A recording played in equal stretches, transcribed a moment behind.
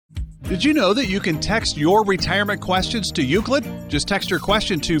Did you know that you can text your retirement questions to Euclid? Just text your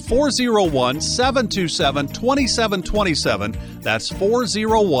question to 401-727-2727. That's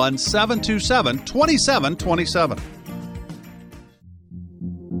 401-727-2727.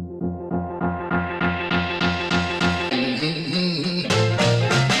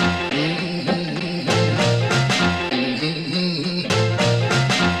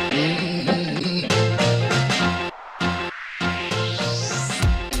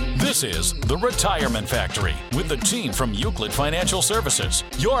 This is The Retirement Factory with the team from Euclid Financial Services.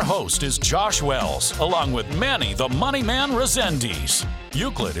 Your host is Josh Wells, along with Manny the Money Man Resendiz.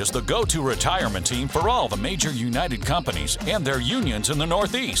 Euclid is the go-to retirement team for all the major United companies and their unions in the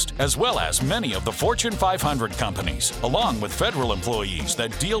Northeast, as well as many of the Fortune 500 companies, along with federal employees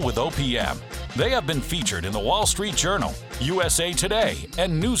that deal with OPM. They have been featured in the Wall Street Journal, USA Today,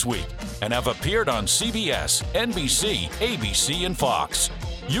 and Newsweek, and have appeared on CBS, NBC, ABC, and Fox.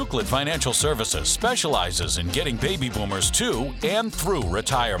 Euclid Financial Services specializes in getting baby boomers to and through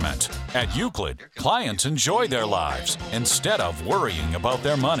retirement. At Euclid, clients enjoy their lives instead of worrying about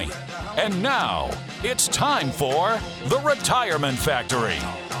their money. And now, it's time for The Retirement Factory.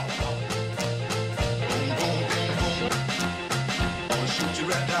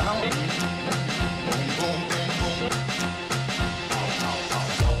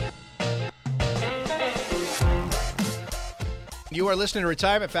 You are listening to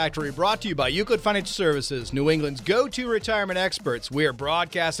Retirement Factory, brought to you by Euclid Financial Services, New England's go-to retirement experts. We are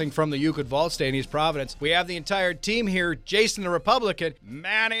broadcasting from the Euclid Vault, State in East Providence. We have the entire team here: Jason the Republican,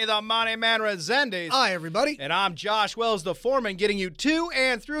 Manny the Money Man Resendiz. Hi, everybody. And I'm Josh Wells, the foreman, getting you to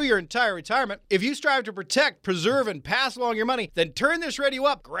and through your entire retirement. If you strive to protect, preserve, and pass along your money, then turn this radio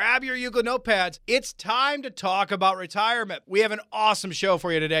up, grab your Euclid notepads. It's time to talk about retirement. We have an awesome show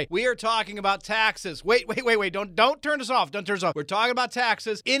for you today. We are talking about taxes. Wait. Don't turn us off. Don't turn us off. We're talking about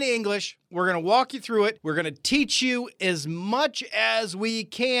taxes in English. We're going to walk you through it. We're going to teach you as much as we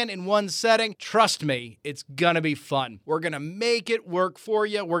can in one setting. Trust me, it's going to be fun. We're going to make it work for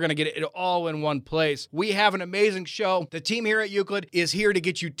you. We're going to get it all in one place. We have an amazing show. The team here at Euclid is here to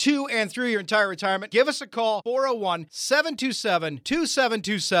get you to and through your entire retirement. Give us a call,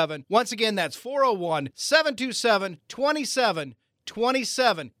 401-727-2727. Once again, that's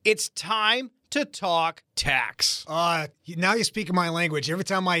 401-727-2727. It's time to talk tax. Now you're speaking my language. Every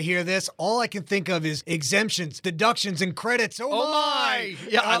time I hear this, all I can think of is exemptions, deductions, and credits. Oh my!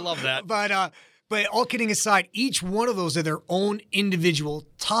 Yeah, I love that. But all kidding aside, each one of those are their own individual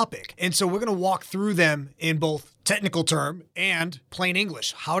topic. And so we're going to walk through them in both technical term and plain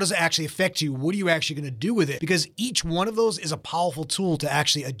English. How does it actually affect you? What are you actually going to do with it? Because each one of those is a powerful tool to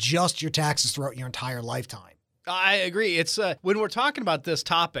actually adjust your taxes throughout your entire lifetime. I agree. It's when we're talking about this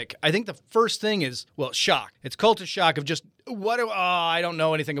topic, I think the first thing is, shock. It's culture shock of just, I don't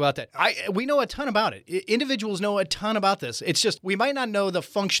know anything about that. We know a ton about it. Individuals know a ton about this. It's just, we might not know the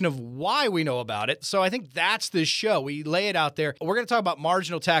function of why we know about it. So I think that's this show. We lay it out there. We're going to talk about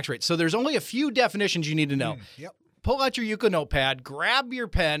marginal tax rates. So there's only a few definitions you need to know. Yep. Pull out your Euclid notepad, grab your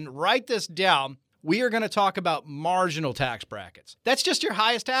pen, write this down. We are going to talk about marginal tax brackets. That's just your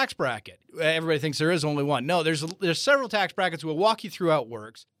highest tax bracket. Everybody thinks there is only one. No, there's several tax brackets. We'll walk you through how it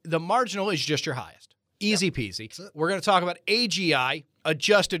works. The marginal is just your highest. Easy peasy. We're going to talk about AGI,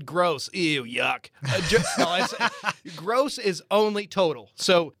 adjusted gross. Ew, yuck. Gross is only total.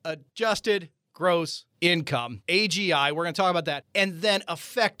 So adjusted gross income, AGI, we're going to talk about that. And then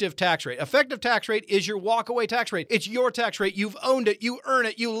effective tax rate. Effective tax rate is your walkaway tax rate. It's your tax rate. You've owned it. You earn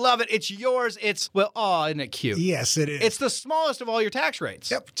it. You love it. It's yours. Isn't it cute? Yes, it is. It's the smallest of all your tax rates.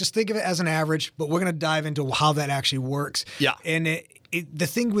 Yep. Just think of it as an average, but we're going to dive into how that actually works. Yeah. And the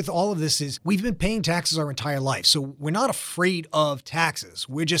thing with all of this is we've been paying taxes our entire life. So we're not afraid of taxes.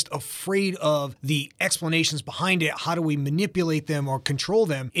 We're just afraid of the explanations behind it. How do we manipulate them or control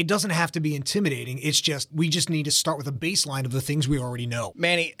them? It doesn't have to be intimidating. It's just, we just need to start with a baseline of the things we already know.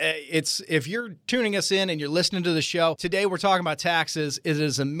 Manny, if you're tuning us in and you're listening to the show, today we're talking about taxes. It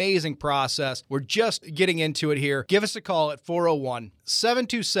is an amazing process. We're just getting into it here. Give us a call at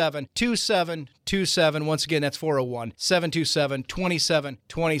 401-727-2727. Once again, that's 401-727-2727.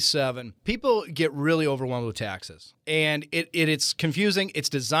 People get really overwhelmed with taxes. And it's confusing. It's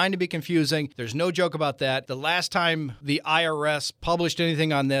designed to be confusing. There's no joke about that. The last time the IRS published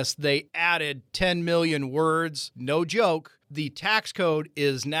anything on this, they added 10 million words. No joke. The tax code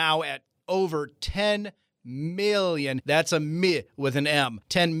is now at over 10 million. That's a mi with an M.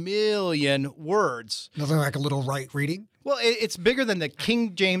 10 million words. Nothing like a little right reading? Well, it's bigger than the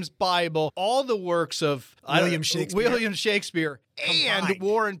King James Bible, all the works of William Shakespeare and combined.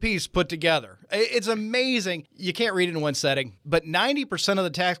 War and Peace put together. It's amazing. You can't read it in one setting, but 90% of the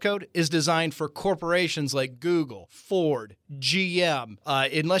tax code is designed for corporations like Google, Ford, GM.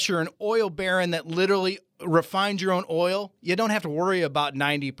 Unless you're an oil baron that literally refines your own oil, you don't have to worry about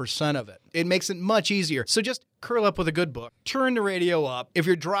 90% of it. It makes it much easier. So just curl up with a good book, turn the radio up. If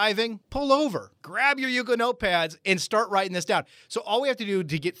you're driving, pull over, grab your Yugo notepads, and start writing this down. So all we have to do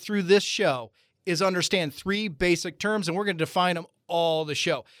to get through this show is understand 3 basic terms, and we're going to define them all the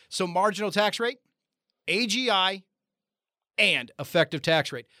show. So marginal tax rate, AGI, and effective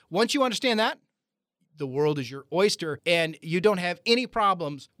tax rate. Once you understand that, the world is your oyster, and you don't have any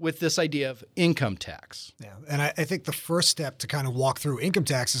problems with this idea of income tax. Yeah, and I think the first step to kind of walk through income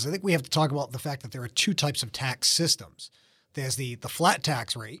taxes, I think we have to talk about the fact that there are 2 types of tax systems. There's the flat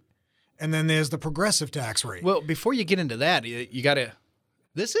tax rate, and then there's the progressive tax rate. Well, before you get into that, you got to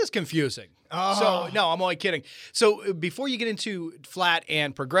 – this is confusing. Oh. So, no, I'm only kidding. So before you get into flat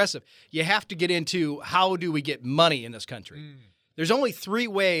and progressive, you have to get into how do we get money in this country. There's only 3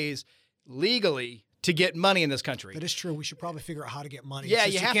 ways legally to get money in this country. That is true. We should probably figure out how to get money. Yeah,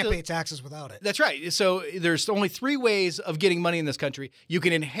 It's just you can't have to pay taxes without it. That's right. So there's only 3 ways of getting money in this country. You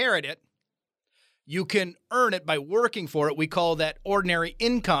can inherit it. You can earn it by working for it. We call that ordinary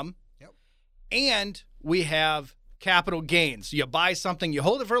income. Yep. And we have capital gains. You buy something, you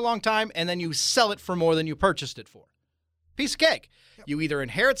hold it for a long time, and then you sell it for more than you purchased it for. Piece of cake. Yep. You either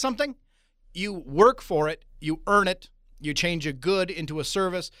inherit something, you work for it, you earn it, you change a good into a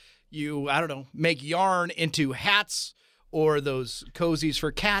service, you, make yarn into hats or those cozies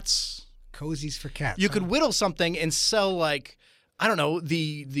for cats. Cozies for cats. You could whittle something and sell those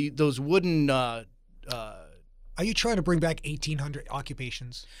wooden Are you trying to bring back 1800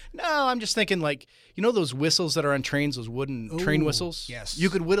 occupations? No, I'm just thinking those whistles that are on trains, those wooden train whistles? Yes. You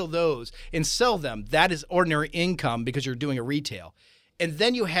could whittle those and sell them. That is ordinary income because you're doing a retail. And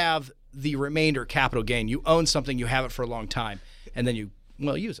then you have the remainder capital gain. You own something, you have it for a long time, and then you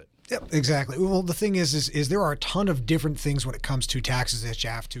use it. Yep, exactly. Well, the thing is there are a ton of different things when it comes to taxes that you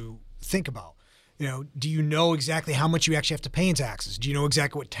have to think about. Do you know exactly how much you actually have to pay in taxes? Do you know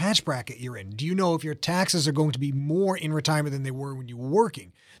exactly what tax bracket you're in? Do you know if your taxes are going to be more in retirement than they were when you were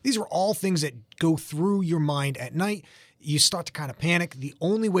working? These are all things that go through your mind at night. You start to kind of panic. The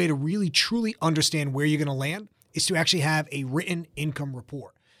only way to really truly understand where you're going to land is to actually have a written income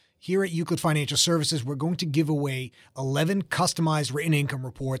report. Here at Euclid Financial Services, we're going to give away 11 customized written income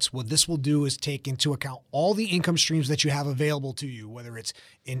reports. What this will do is take into account all the income streams that you have available to you, whether it's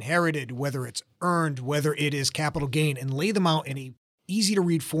inherited, whether it's earned, whether it is capital gain, and lay them out in a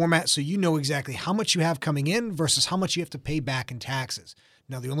easy-to-read format so you know exactly how much you have coming in versus how much you have to pay back in taxes.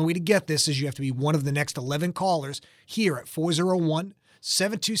 Now, the only way to get this is you have to be one of the next 11 callers here at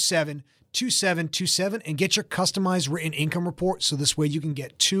 401-727-2727 and get your customized written income report so this way you can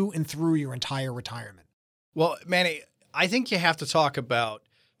get to and through your entire retirement. Well, Manny, I think you have to talk about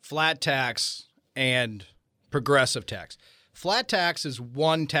flat tax and progressive tax. Flat tax is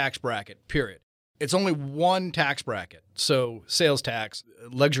one tax bracket, period. It's only one tax bracket. So sales tax,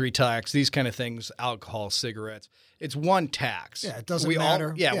 luxury tax, these kind of things, alcohol, cigarettes. It's one tax. Yeah, it doesn't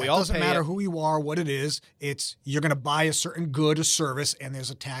matter. We all doesn't pay matter it. who you are, what it is. It's you're going to buy a certain good or service, and there's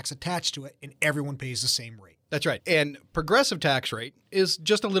a tax attached to it, and everyone pays the same rate. That's right. And progressive tax rate is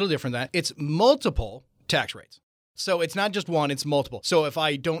just a little different than that. It's multiple tax rates. So it's not just one, it's multiple. So if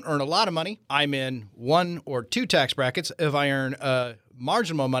I don't earn a lot of money, I'm in 1 or 2 tax brackets. If I earn a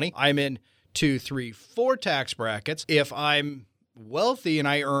marginal amount of money, I'm in 2, 3, 4 tax brackets. If I'm wealthy and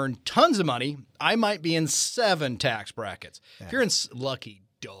I earn tons of money, I might be in 7 tax brackets. Yeah. If you're in lucky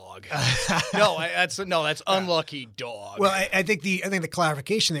dog. That's unlucky dog. Well, I think the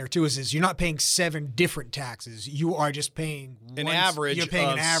clarification there too is you're not paying 7 different taxes. You are just paying an average. You're paying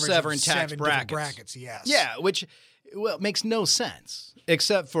an average 7 tax brackets. Yes. Yeah, which makes no sense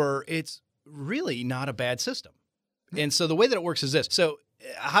except for it's really not a bad system. And so the way that it works is this. So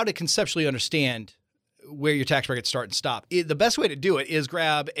how to conceptually understand where your tax brackets start and stop. The best way to do it is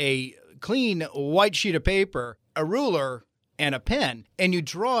grab a clean white sheet of paper, a ruler, and a pen, and you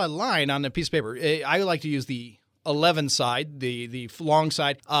draw a line on a piece of paper. I like to use the 11 side, the long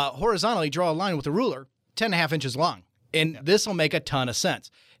side. Horizontally, draw a line with a ruler, 10.5 inches long. And this will make a ton of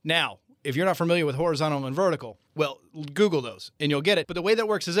sense. Now, if you're not familiar with horizontal and vertical, well, Google those, and you'll get it. But the way that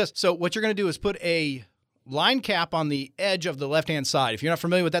works is this. So what you're going to do is put a line cap on the edge of the left-hand side. If you're not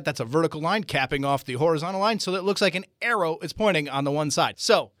familiar with that, that's a vertical line capping off the horizontal line so that it looks like an arrow is pointing on the one side.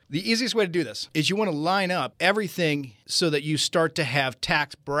 So the easiest way to do this is you want to line up everything so that you start to have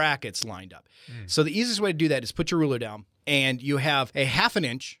tax brackets lined up. So the easiest way to do that is put your ruler down and you have a 1/2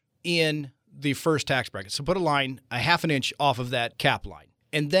 inch in the first tax bracket. So put a line a 1/2 inch off of that cap line.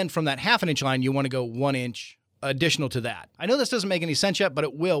 And then from that 1/2 inch line, you want to go 1 inch additional to that. I know this doesn't make any sense yet, but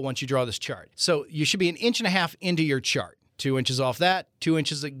it will once you draw this chart. So you should be 1.5 inches into your chart. 2 inches off that, 2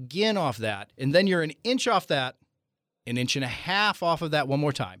 inches again off that, and then you're 1 inch off that, 1.5 inches off of that one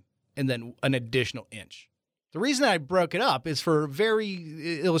more time, and then an additional inch. The reason I broke it up is for very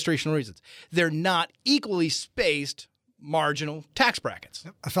illustrational reasons. They're not equally spaced marginal tax brackets.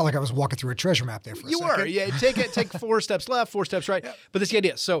 I felt like I was walking through a treasure map there for a second. You were. Yeah, take 4 steps left, 4 steps right. Yep. But that's the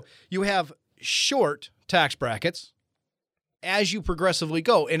idea. So you have short tax brackets as you progressively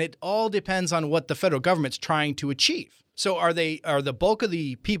go, and it all depends on what the federal government's trying to achieve. So are the bulk of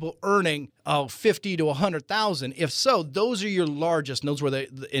the people earning $50,000 to $100,000? If so, those are your largest. And those were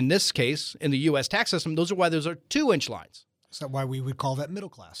in this case in the U.S. tax system. Those are 2-inch lines. Is that why we would call that middle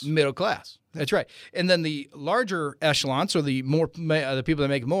class? Middle class. That's right. And then the larger echelons, or the people that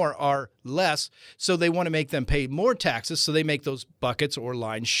make more, are less. So they want to make them pay more taxes. So they make those buckets or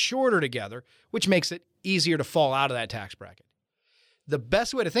lines shorter together, which makes it easier to fall out of that tax bracket. The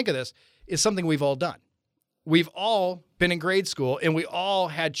best way to think of this is something we've all done. We've all been in grade school, and we all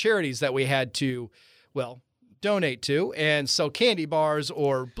had charities that we had to, donate to and sell candy bars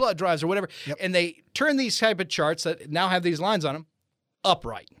or blood drives or whatever. Yep. And they turn these type of charts that now have these lines on them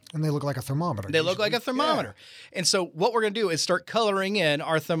upright. And they look like a thermometer. They look like a thermometer. Yeah. And so what we're going to do is start coloring in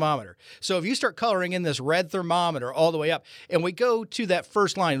our thermometer. So if you start coloring in this red thermometer all the way up, and we go to that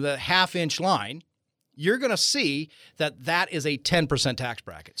first line, the 1/2 inch line, you're going to see that is a 10% tax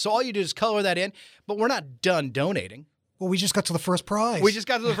bracket. So all you do is color that in, but we're not done donating. Well, we just got to the first prize.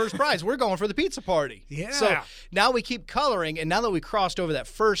 We're going for the pizza party. Yeah. So now we keep coloring, and now that we crossed over that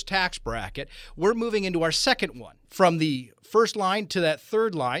first tax bracket, we're moving into our second one. From the first line to that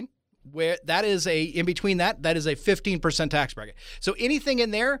third line, where that is in between that is a 15% tax bracket. So anything in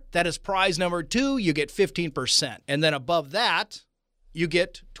there, that is prize number 2, you get 15%. And then above that, you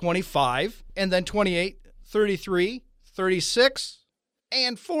get 25, and then 28, 33, 36,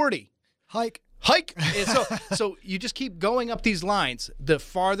 and 40. Hike. So you just keep going up these lines. The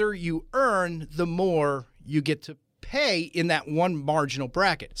farther you earn, the more you get to pay in that one marginal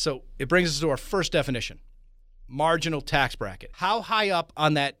bracket. So it brings us to our first definition. Marginal tax bracket. How high up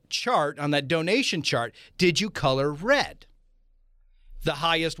on that chart, on that donation chart, did you color red? The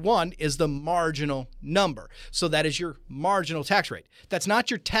highest one is the marginal number. So that is your marginal tax rate. That's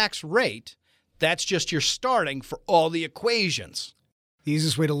not your tax rate. That's just your starting for all the equations. The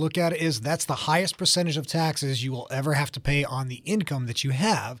easiest way to look at it is that's the highest percentage of taxes you will ever have to pay on the income that you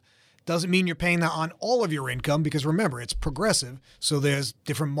have. Doesn't mean you're paying that on all of your income because remember, it's progressive. So there's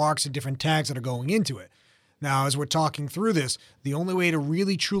different marks and different tags that are going into it. Now, as we're talking through this, the only way to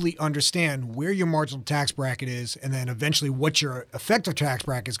really truly understand where your marginal tax bracket is and then eventually what your effective tax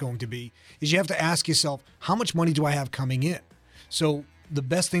bracket is going to be is you have to ask yourself, how much money do I have coming in? So the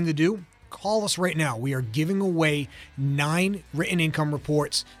best thing to do, call us right now. We are giving away 9 written income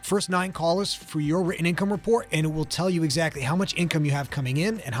reports. First 9 callers for your written income report, and it will tell you exactly how much income you have coming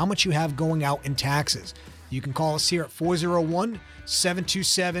in and how much you have going out in taxes. You can call us here at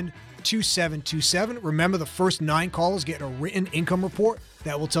 401-727-2727. Remember, the first 9 callers get a written income report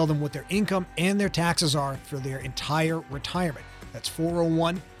that will tell them what their income and their taxes are for their entire retirement. That's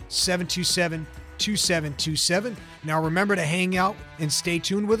 401-727-2727. Now remember to hang out and stay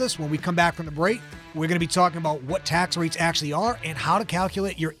tuned with us. When we come back from the break, we're going to be talking about what tax rates actually are and how to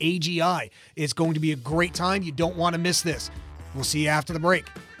calculate your AGI. It's going to be a great time. You don't want to miss this. We'll see you after the break.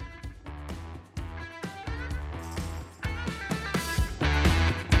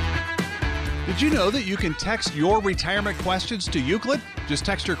 Did you know that you can text your retirement questions to Euclid? Just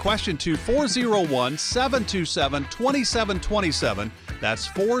text your question to 401-727-2727. That's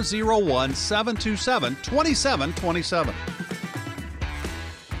 401-727-2727.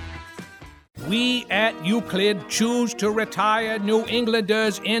 We at Euclid choose to retire New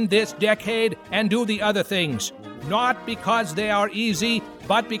Englanders in this decade and do the other things, not because they are easy,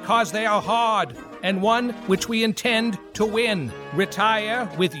 but because they are hard, and one which we intend to win. Retire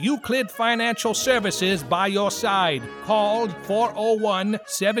with Euclid Financial Services by your side. Called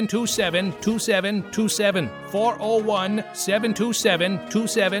 401-727-2727.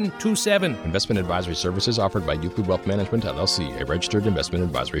 401-727-2727. Investment advisory services offered by Euclid Wealth Management, LLC, a registered investment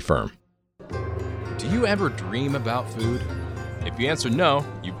advisory firm. Do you ever dream about food? If you answer no,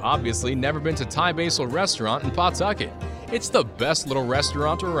 you've obviously never been to Thai Basil Restaurant in Pawtucket. It's the best little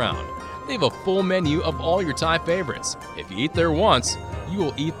restaurant around. They have a full menu of all your Thai favorites. If you eat there once, you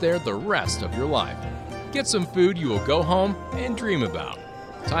will eat there the rest of your life. Get some food you will go home and dream about.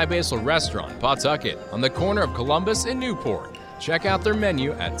 Thai Basil Restaurant, Pawtucket, on the corner of Columbus and Newport. Check out their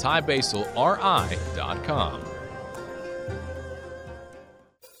menu at thaibasilri.com.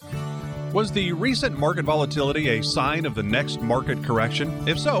 Was the recent market volatility a sign of the next market correction?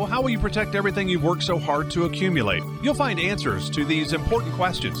 If so, how will you protect everything you've worked so hard to accumulate? You'll find answers to these important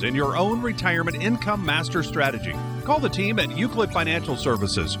questions in your own retirement income master strategy. Call the team at Euclid Financial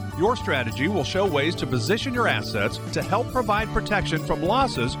Services. Your strategy will show ways to position your assets to help provide protection from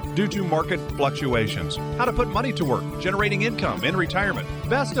losses due to market fluctuations. How to put money to work, generating income in retirement.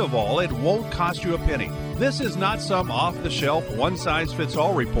 Best of all, it won't cost you a penny. This is not some off-the-shelf,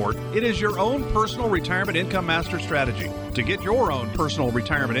 one-size-fits-all report. It is your own personal retirement income master strategy. To get your own personal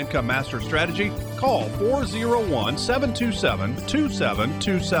retirement income master strategy, call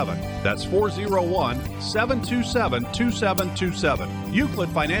 401-727-2727. That's 401-727-2727. Euclid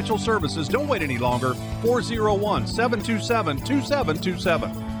Financial Services. Don't wait any longer.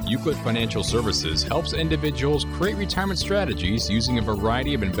 401-727-2727. Euclid Financial Services helps individuals create retirement strategies using a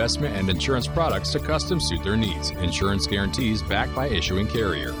variety of investment and insurance products to custom suit their needs. Insurance guarantees backed by issuing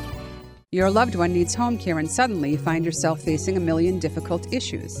carrier. Your loved one needs home care and suddenly you find yourself facing a million difficult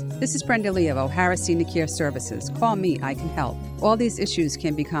issues. This is Brenda Lee of O'Hara Senior Care Services. Call me, I can help. All these issues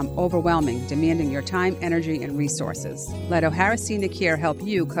can become overwhelming, demanding your time, energy, and resources. Let O'Hara Senior Care help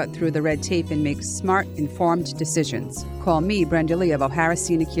you cut through the red tape and make smart, informed decisions. Call me, Brenda Lee of O'Hara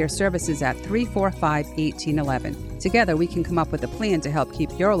Senior Care Services at 345-1811. Together we can come up with a plan to help keep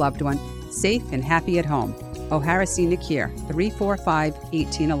your loved one safe and happy at home. O'Hara Senior Care,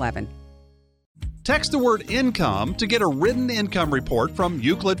 345-1811. Text the word income to get a written income report from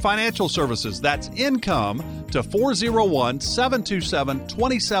Euclid Financial Services. That's income to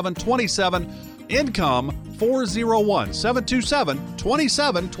 401-727-2727. Income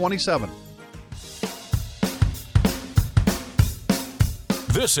 401-727-2727.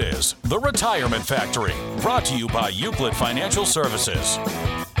 This is The Retirement Factory, brought to you by Euclid Financial Services.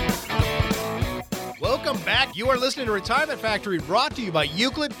 Welcome back. You are listening to Retirement Factory, brought to you by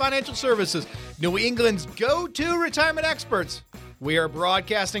Euclid Financial Services, New England's go-to retirement experts. We are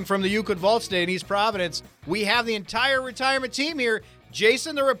broadcasting from the Euclid Vault today in East Providence. We have the entire retirement team here.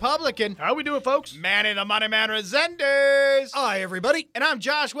 Jason the Republican. How we doing, folks? Manny the Money Man Resendez. Hi, everybody. And I'm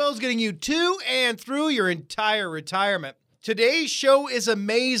Josh Wells, getting you to and through your entire retirement. Today's show is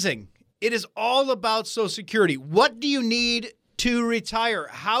amazing. It is all about Social Security. What do you need to retire?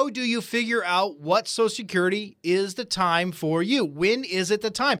 How do you figure out what Social Security is the time for you? When is it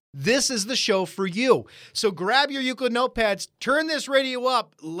the time? This is the show for you. So grab your Euclid notepads, turn this radio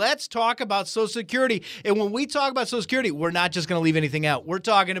up. Let's talk about Social Security. And when we talk about Social Security, we're not just going to leave anything out. We're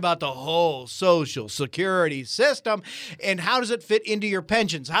talking about the whole Social Security system and how does it fit into your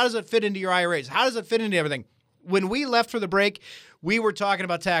pensions? How does it fit into your IRAs? How does it fit into everything? When we left for the break, we were talking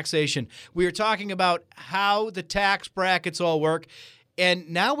about taxation. We were talking about how the tax brackets all work. And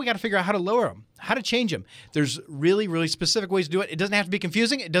now we got to figure out how to lower them, how to change them. There's really, really specific ways to do it. It doesn't have to be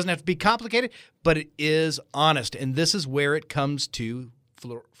confusing. It doesn't have to be complicated, but it is honest. And this is where it comes to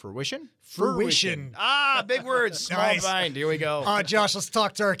fruition? Fruition. Ah, big words. Small Nice. mind. Here we go. Josh, let's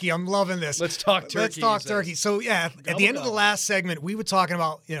talk turkey. I'm loving this. Let's talk turkey. Let's talk turkey. So, yeah, at the end of the last segment, we were talking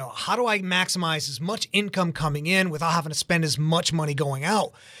about, how do I maximize as much income coming in without having to spend as much money going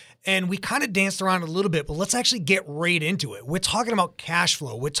out? And we kind of danced around a little bit, but let's actually get right into it. We're talking about cash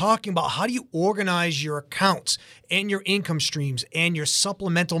flow. We're talking about how do you organize your accounts and your income streams and your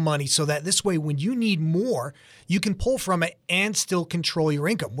supplemental money so that this way, when you need more, you can pull from it and still control your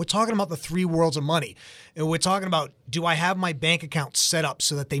income. We're talking about the three worlds of money. And we're talking about, do I have my bank accounts set up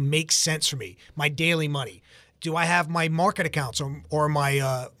so that they make sense for me? My daily money. Do I have my market accounts or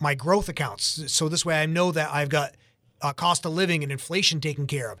my growth accounts? So this way I know that I've got cost of living and inflation taken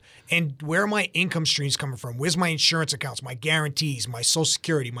care of. And where are my income streams coming from? Where's my insurance accounts, my guarantees, my Social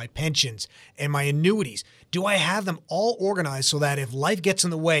Security, my pensions, and my annuities? Do I have them all organized so that if life gets in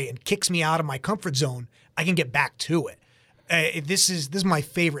the way and kicks me out of my comfort zone, I can get back to it? This is my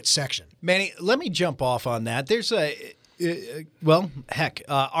favorite section. Manny, let me jump off on that. There's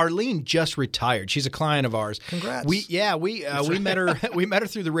Arlene just retired. She's a client of ours. Congrats. We met her. We met her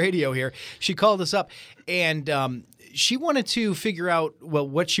through the radio here. She called us up, and she wanted to figure out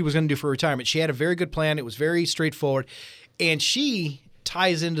what she was going to do for retirement. She had a very good plan. It was very straightforward, and she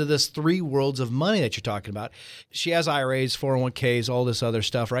ties into this three worlds of money that you're talking about. She has IRAs, 401ks, all this other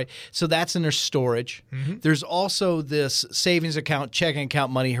stuff, right? So that's in her storage. Mm-hmm. There's also this savings account, checking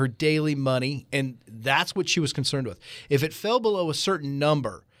account money, her daily money, and that's what she was concerned with. If it fell below a certain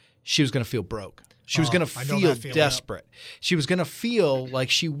number, she was going to feel broke. She was going to feel desperate. She was going to feel like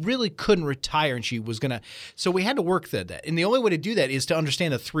she really couldn't retire, and she was going to. So we had to work that. And the only way to do that is to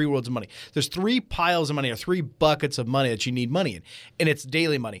understand the three worlds of money. There's three piles of money or three buckets of money that you need money in, and it's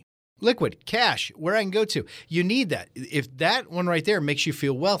daily money, liquid, cash, where I can go to. You need that. If that one right there makes you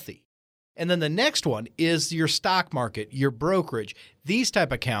feel wealthy. And then the next one is your stock market, your brokerage, these type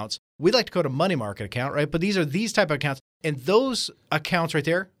of accounts. We like to go to money market account, right? But these are these type of accounts, and those accounts right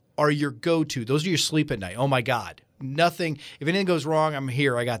there are your go-to. Those are your sleep at night. Oh, my God. Nothing. If anything goes wrong, I'm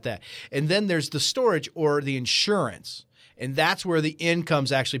here. I got that. And then there's the storage or the insurance, and that's where the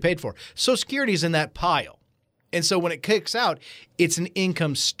income's actually paid for. Social Security is in that pile. And so when it kicks out, it's an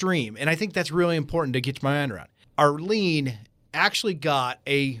income stream. And I think that's really important to get your mind around. Arlene actually got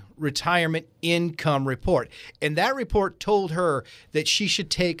a retirement income report, and that report told her that she should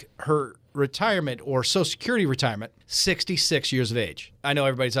take her retirement or Social Security retirement 66 years of age. I know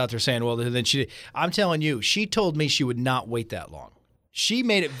everybody's out there saying, well, then she did. I'm telling you, she told me she would not wait that long. She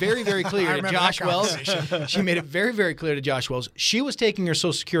made it very, very clear to Josh Wells. She made it very, very clear to Josh Wells. She was taking her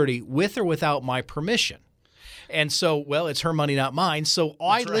Social Security with or without my permission. And so, well, it's her money, not mine. So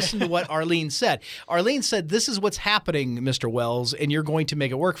I listened to what Arlene said. Arlene said, this is what's happening, Mr. Wells, and you're going to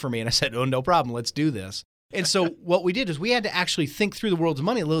make it work for me. And I said, oh, no problem. Let's do this. And so what we did is we had to actually think through the worlds of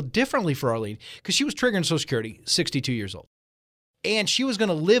money a little differently for Arlene, because she was triggering Social Security, 62 years old. And she was going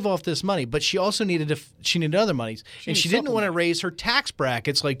to live off this money, but she also needed other monies. And she didn't want to raise her tax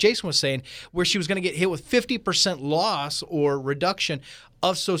brackets, like Jason was saying, where she was going to get hit with 50% loss or reduction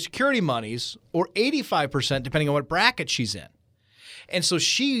of Social Security monies, or 85%, depending on what bracket she's in. And so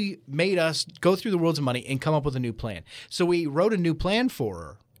she made us go through the worlds of money and come up with a new plan. So we wrote a new plan for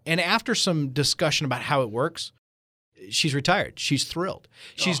her. And after some discussion about how it works, she's retired. She's thrilled.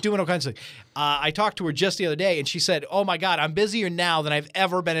 She's doing all kinds of things. I talked to her just the other day, and she said, oh, my God, I'm busier now than I've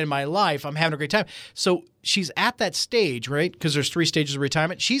ever been in my life. I'm having a great time. So she's at that stage, right, because there's 3 stages of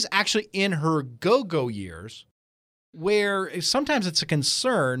retirement. She's actually in her go-go years, where sometimes it's a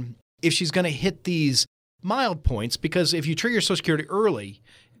concern if she's going to hit these mild points, because if you trigger Social Security early,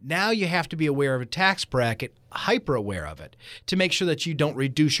 now you have to be aware of a tax bracket, hyper aware of it, to make sure that you don't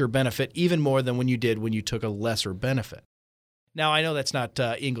reduce your benefit even more than when you did when you took a lesser benefit. Now, I know that's not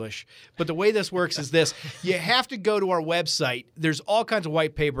English, but the way this works is this. You have to go to our website. There's all kinds of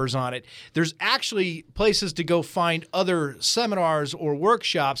white papers on it. There's actually places to go find other seminars or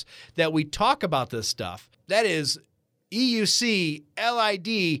workshops that we talk about this stuff. That is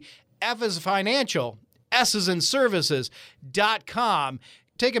EUCLID, F is financial, S is in services.com.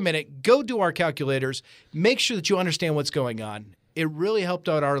 Take a minute, go do our calculators, make sure that you understand what's going on. It really helped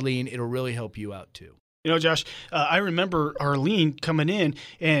out Arlene. It'll really help you out too. You know, Josh, I remember Arlene coming in,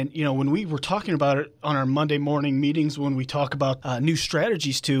 and, you know, when we were talking about it on our Monday morning meetings, when we talk about new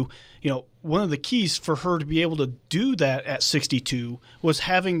strategies too, you know, one of the keys for her to be able to do that at 62 was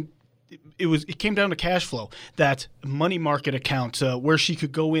having it came down to cash flow, that money market account where she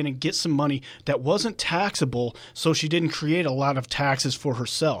could go in and get some money that wasn't taxable, so she didn't create a lot of taxes for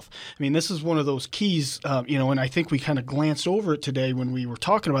herself. I mean, this is one of those keys, you know, and I think we kind of glanced over it today when we were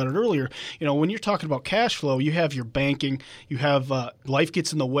talking about it earlier. You know, when you're talking about cash flow, you have your banking, you have life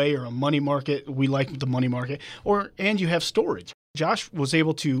gets in the way, or a money market. We like the money market, and you have storage. Josh was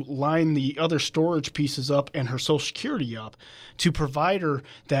able to line the other storage pieces up and her Social Security up to provide her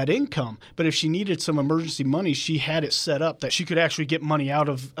that income. But if she needed some emergency money, she had it set up that she could actually get money out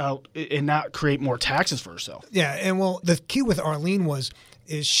and not create more taxes for herself. Yeah, and well, the key with Arlene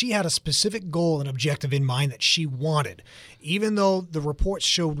is she had a specific goal and objective in mind that she wanted. Even though the reports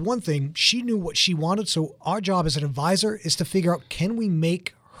showed one thing, she knew what she wanted. So our job as an advisor is to figure out, can we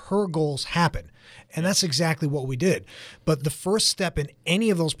make her goals happen? And that's exactly what we did. But the first step in any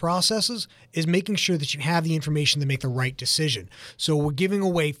of those processes is making sure that you have the information to make the right decision. So we're giving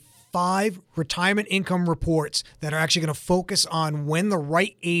away 5 retirement income reports that are actually going to focus on when the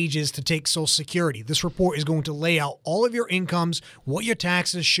right age is to take Social Security. This report is going to lay out all of your incomes, what your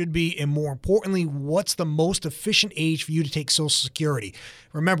taxes should be, and more importantly, what's the most efficient age for you to take Social Security.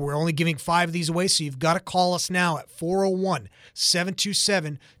 Remember, we're only giving 5 of these away, so you've got to call us now at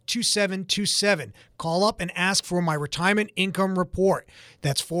 401-727-2727. Call up and ask for my retirement income report.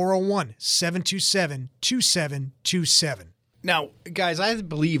 That's 401-727-2727. Now, guys, I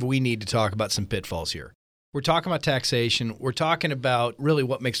believe we need to talk about some pitfalls here. We're talking about taxation. We're talking about really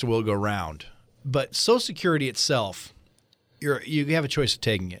what makes the world go round. But Social Security itself, you have a choice of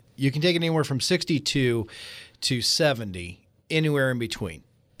taking it. You can take it anywhere from 62 to 70, anywhere in between.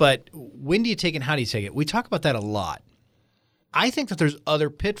 But when do you take it and how do you take it? We talk about that a lot. I think that there's other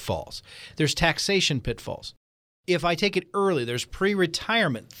pitfalls. There's taxation pitfalls. If I take it early, there's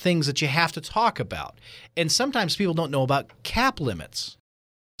pre-retirement things that you have to talk about. And sometimes people don't know about cap limits.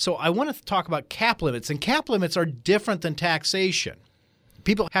 So I want to talk about cap limits, and cap limits are different than taxation.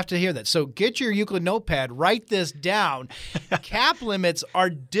 People have to hear that. So get your Euclid notepad, write this down. Cap limits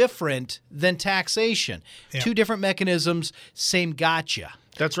are different than taxation. Yeah. Two different mechanisms, same gotcha.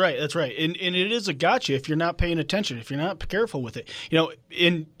 That's right. That's right. And it is a gotcha if you're not paying attention, if you're not careful with it. You know,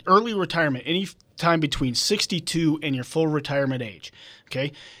 in early retirement, any time between 62 and your full retirement age,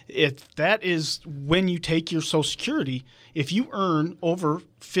 okay, if that is when you take your Social Security, if you earn over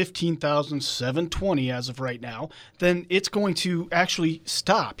 $15,720 as of right now, then it's going to actually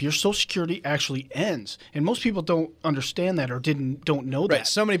stop. Your Social Security actually ends. And most people don't understand that or don't know that. Right.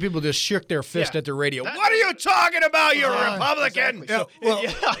 So many people just shook their fist at the radio. What are you talking about? You're a Republican. Exactly.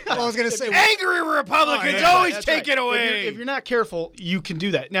 I was going to say, angry Republicans always take it away. If you're not careful, you can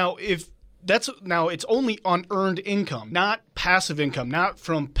do that. Now, it's only on earned income, not passive income, not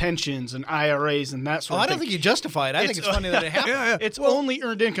from pensions and IRAs and that sort of thing. I don't think you justify it. I think it's funny that it happens. It's only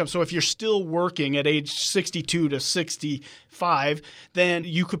earned income. So if you're still working at age 62 to 65, then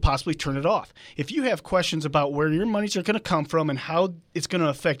you could possibly turn it off. If you have questions about where your monies are going to come from and how it's going to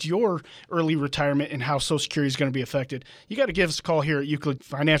affect your early retirement and how Social Security is going to be affected, you got to give us a call here at Euclid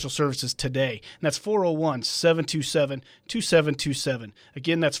Financial Services today. And that's 401-727-2727.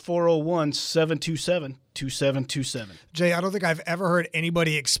 Again, that's 401-727-2727. Jay, I don't think I've ever heard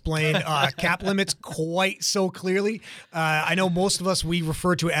anybody explain cap limits quite so clearly. I know most of us, we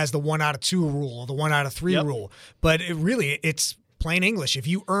refer to it as the 1 out of 2 rule or the 1 out of 3 rule, but it's plain English. If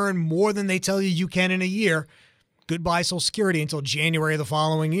you earn more than they tell you can in a year, goodbye Social Security until January of the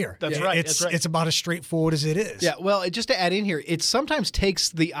following year. That's right. It's about as straightforward as it is. Yeah, well, just to add in here, it sometimes takes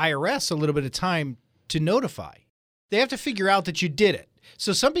the IRS a little bit of time to notify. They have to figure out that you did it.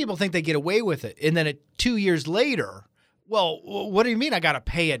 So some people think they get away with it, and then 2 years later, well, what do you mean I got to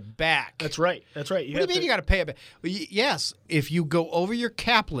pay it back? That's right. What do you mean you got to pay it back? Well, yes, if you go over your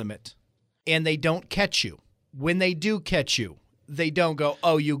cap limit and they don't catch you, when they do catch you, they don't go,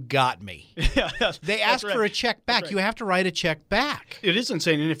 oh, you got me. They ask for a check back. Right. You have to write a check back. It is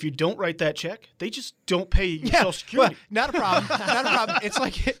insane. And if you don't write that check, they just don't pay your Social Security. Well, not a problem. Not a problem. It's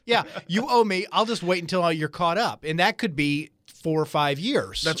like, you owe me. I'll just wait until you're caught up. And that could be 4 or 5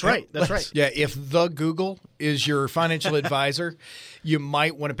 years. That's right. Yeah, if the Google is your financial advisor, you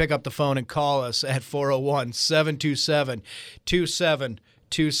might want to pick up the phone and call us at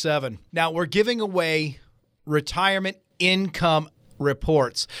 401-727-2727. Now, we're giving away retirement income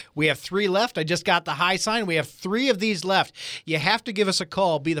reports. We have 3 left. I just got the high sign. We have 3 of these left. You have to give us a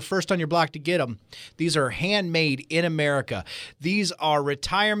call. Be the first on your block to get them. These are handmade in America. These are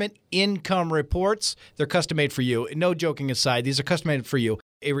retirement income reports. They're custom made for you. No joking aside, these are custom made for you.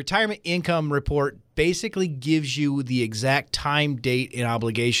 A retirement income report basically gives you the exact time, date, and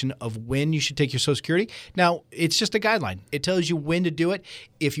obligation of when you should take your Social Security. Now, it's just a guideline. It tells you when to do it.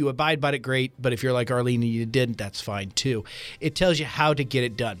 If you abide by it, great. But if you're like Arlene and you didn't, that's fine too. It tells you how to get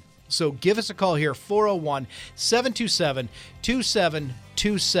it done. So give us a call here,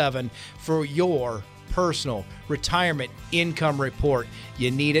 401-727-2727 for your personal retirement income report. You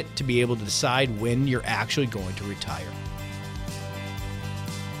need it to be able to decide when you're actually going to retire.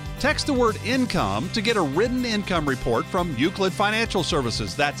 Text the word income to get a written income report from Euclid Financial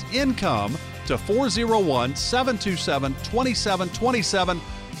Services. That's income to 401-727-2727.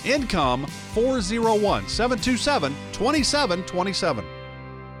 Income 401-727-2727.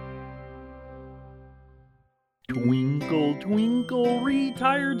 Twinkle, twinkle,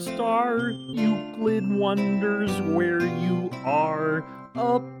 retired star, Euclid wonders where you are.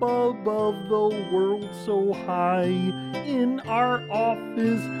 Up above the world so high, in our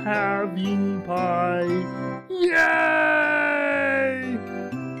office having pie. Yay!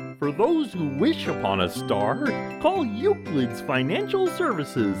 For those who wish upon a star, call Euclid's Financial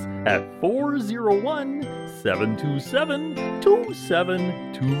Services at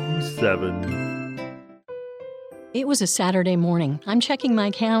 401-727-2727. It was a Saturday morning. I'm checking my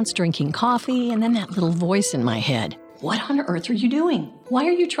accounts, drinking coffee, and then that little voice in my head. What on earth are you doing? Why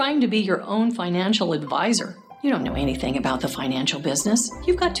are you trying to be your own financial advisor? You don't know anything about the financial business.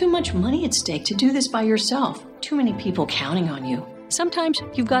 You've got too much money at stake to do this by yourself. Too many people counting on you. Sometimes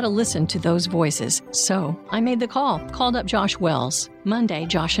you've got to listen to those voices. So I made the call, called up Josh Wells. Monday,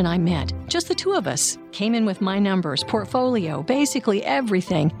 Josh and I met. Just the two of us. Came in with my numbers, portfolio, basically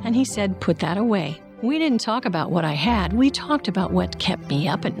everything. And he said, put that away. We didn't talk about what I had. We talked about what kept me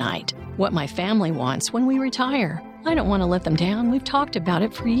up at night, what my family wants when we retire. I don't want to let them down. We've talked about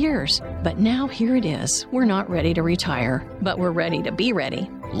it for years. But now here it is. We're not ready to retire, but we're ready to be ready.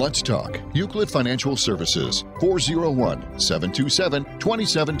 Let's talk. Euclid Financial Services,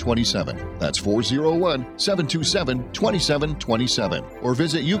 401-727-2727. That's 401-727-2727. Or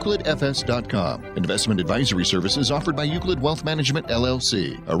visit euclidfs.com. Investment advisory services offered by Euclid Wealth Management,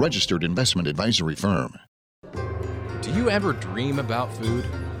 LLC, a registered investment advisory firm. Do you ever dream about food?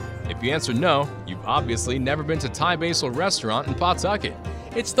 If you answer no, you've obviously never been to Thai Basil Restaurant in Pawtucket.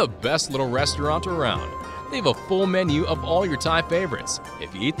 It's the best little restaurant around. They have a full menu of all your Thai favorites.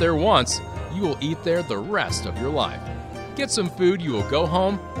 If you eat there once, you will eat there the rest of your life. Get some food you will go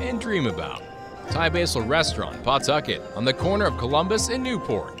home and dream about. Thai Basil Restaurant, Pawtucket, on the corner of Columbus and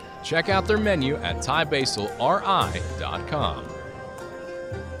Newport. Check out their menu at thaibasilri.com.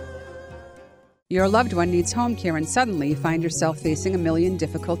 Your loved one needs home care and suddenly you find yourself facing a million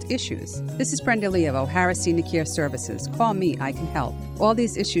difficult issues. This is Brenda Lee of O'Hara Senior Care Services. Call me, I can help. All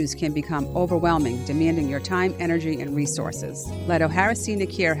these issues can become overwhelming, demanding your time, energy, and resources. Let O'Hara Senior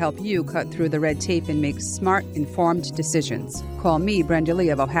Care help you cut through the red tape and make smart, informed decisions. Call me, Brenda Lee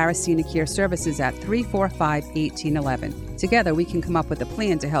of O'Hara Senior Care Services at 345-1811. Together we can come up with a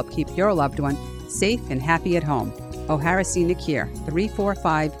plan to help keep your loved one safe and happy at home. O'Hara Senior Care,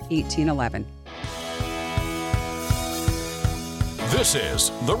 345-1811. This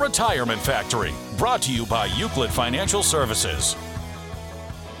is The Retirement Factory, brought to you by Euclid Financial Services.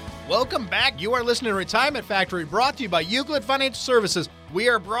 Welcome back. You are listening to Retirement Factory, brought to you by Euclid Financial Services. We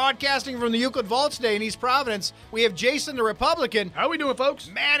are broadcasting from the Euclid Vault today in East Providence. We have Jason the Republican. How we doing,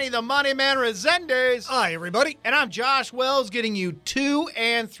 folks? Manny the Money Man Resendez. Hi, everybody. And I'm Josh Wells, getting you to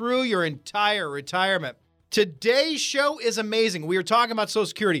and through your entire retirement. Today's show is amazing. We are talking about Social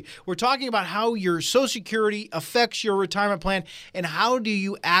Security. We're talking about how your Social Security affects your retirement plan and how do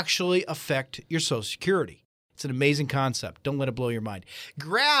you actually affect your Social Security. It's an amazing concept. Don't let it blow your mind.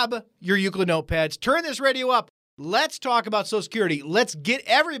 Grab your Euclid notepads. Turn this radio up. Let's talk about Social Security. Let's get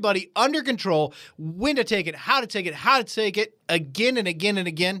everybody under control. When to take it, how to take it, again and again and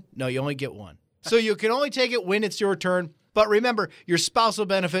again. No, you only get one. So you can only take it when it's your turn. But remember, your spousal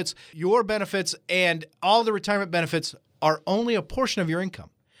benefits, your benefits, and all the retirement benefits are only a portion of your income.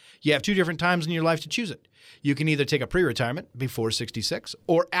 You have two different times in your life to choose it. You can either take a pre-retirement before 66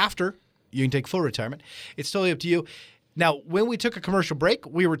 or after. You can take full retirement. It's totally up to you. Now, when we took a commercial break,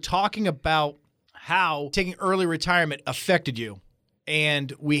 we were talking about how taking early retirement affected you.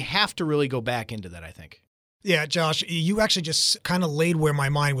 And we have to really go back into that, I think. Yeah, Josh, you actually just kind of laid where my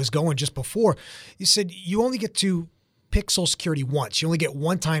mind was going just before. You said you only get to pick Social Security once. You only get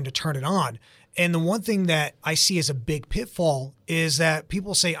one time to turn it on. And the one thing that I see as a big pitfall is that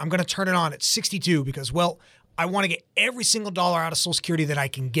people say, I'm going to turn it on at 62 because, well, I want to get every single dollar out of Social Security that I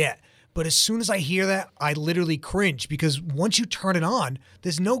can get. But as soon as I hear that, I literally cringe because once you turn it on,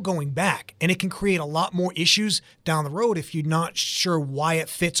 there's no going back. And it can create a lot more issues down the road if you're not sure why it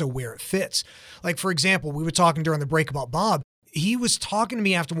fits or where it fits. Like, for example, we were talking during the break about Bob. He was talking to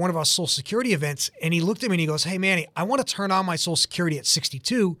me after one of our Social Security events, and he looked at me and he goes, hey, Manny, I want to turn on my Social Security at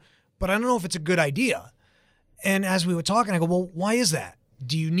 62, but I don't know if it's a good idea. And as we were talking, I go, well, why is that?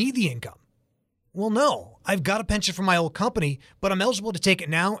 Do you need the income? Well, no. I've got a pension from my old company, but I'm eligible to take it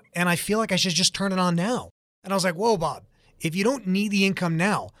now, and I feel like I should just turn it on now. And I was like, whoa, Bob, if you don't need the income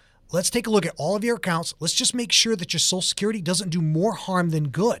now, let's take a look at all of your accounts. Let's just make sure that your Social Security doesn't do more harm than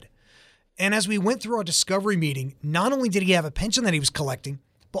good. And as we went through our discovery meeting, not only did he have a pension that he was collecting,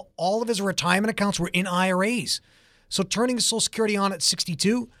 but all of his retirement accounts were in IRAs. So turning his Social Security on at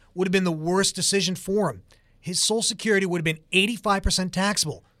 62 would have been the worst decision for him. His Social Security would have been 85%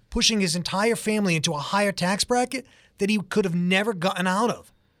 taxable, pushing his entire family into a higher tax bracket that he could have never gotten out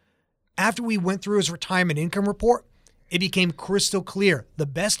of. After we went through his retirement income report, it became crystal clear the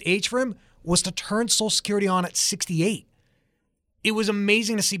best age for him was to turn Social Security on at 68. It was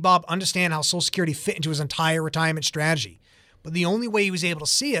amazing to see Bob understand how Social Security fit into his entire retirement strategy. But the only way he was able to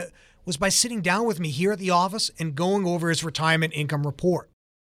see it was by sitting down with me here at the office and going over his retirement income report.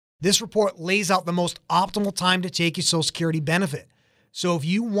 This report lays out the most optimal time to take your Social Security benefit. So if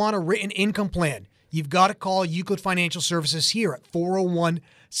you want a written income plan, you've got to call Euclid Financial Services here at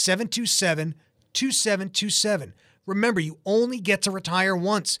 401-727-2727. Remember, you only get to retire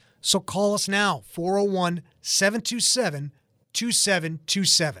once, so call us now, 401-727-2727.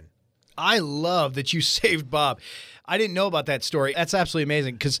 I love that you saved Bob. I didn't know about that story. That's absolutely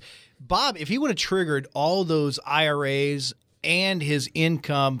amazing because Bob, if he would have triggered all those IRAs and his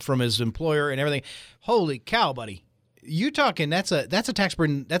income from his employer and everything, holy cow, buddy. You talking? That's a tax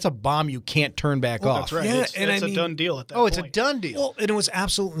burden. That's a bomb you can't turn back off. That's right. Yeah, it's a done deal at that Oh, point. it's a done deal. Well, and it was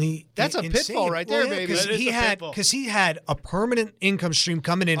absolutely That's a insane. pitfall right there, baby. Because That is a pitfall. he had a permanent income stream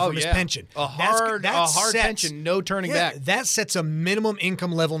coming in from his pension. A hard sets- pension, no turning back. That sets a minimum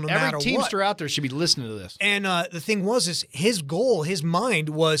income level no matter Every what. Teamster out there should be listening to this. And the thing is his goal, his mind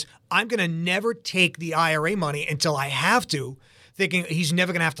was, I'm going to never take the IRA money until I have to, thinking he's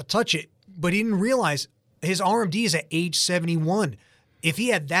never going to have to touch it. But he didn't realize his RMD is at age 71. If he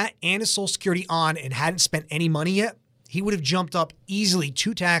had that and his Social Security on and hadn't spent any money yet, he would have jumped up easily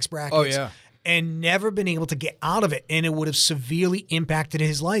 2 tax brackets. Oh, yeah. And never been able to get out of it, and it would have severely impacted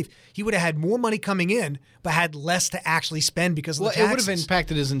his life. He would have had more money coming in, but had less to actually spend because of the taxes. It would have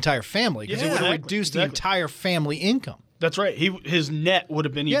impacted his entire family because it would have reduced the entire family income. That's right. His net would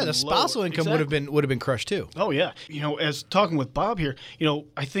have been even lower. The spousal income would have been crushed too. Oh yeah. As talking with Bob here,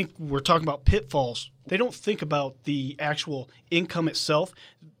 I think we're talking about pitfalls. They don't think about the actual income itself.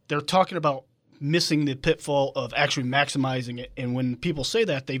 They're talking about missing the pitfall of actually maximizing it. And when people say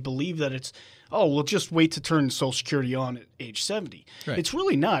that, they believe that it's, we'll just wait to turn Social Security on at age 70. Right. It's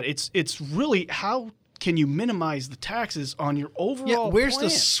really not. It's really how can you minimize the taxes on your overall where's plan? the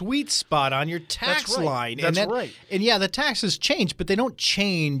sweet spot on your tax line? That's right. And the taxes change, but they don't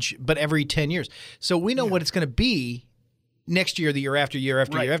change but every 10 years. So we know what it's going to be next year, the year after, year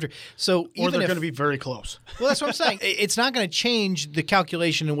after. So or they're going to be very close. Well, that's what I'm saying. It's not going to change the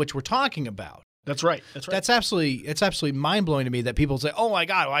calculation in which we're talking about. That's right. It's absolutely mind-blowing to me that people say, oh my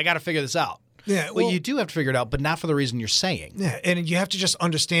God, I got to figure this out. Yeah, well, you do have to figure it out, but not for the reason you're saying. Yeah, and you have to just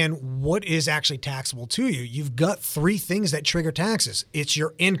understand what is actually taxable to you. You've got 3 things that trigger taxes. It's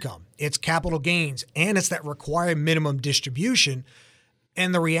your income, it's capital gains, and it's that required minimum distribution.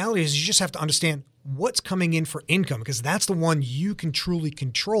 And the reality is you just have to understand what's coming in for income, because that's the one you can truly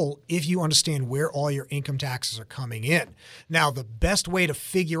control if you understand where all your income taxes are coming in. Now, the best way to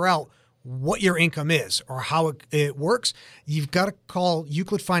figure out what your income is or how it works, you've got to call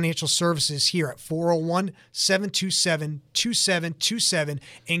Euclid Financial Services here at 401-727-2727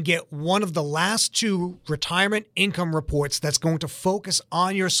 and get one of the last 2 retirement income reports that's going to focus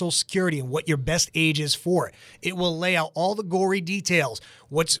on your Social Security and what your best age is for it. It will lay out all the gory details.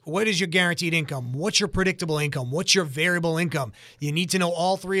 What is your guaranteed income? What's your predictable income? What's your variable income? You need to know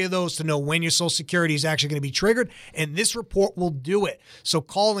all 3 of those to know when your Social Security is actually going to be triggered, and this report will do it. So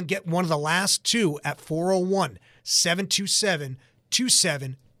call and get one of the last 2 at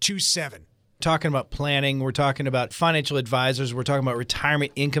 401-727-2727. Talking about planning, we're talking about financial advisors, we're talking about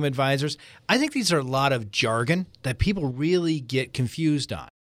retirement income advisors. I think these are a lot of jargon that people really get confused on,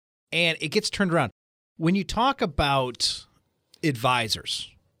 and it gets turned around. When you talk about advisors,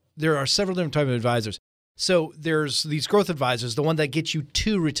 there are several different types of advisors. So there's these growth advisors, the one that gets you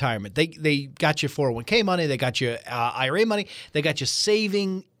to retirement. They got you 401k money, they got you IRA money, they got you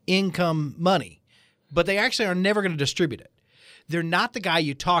saving income money, but they actually are never going to distribute it. They're not the guy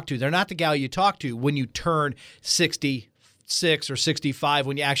you talk to. They're not the gal you talk to when you turn 66 or 65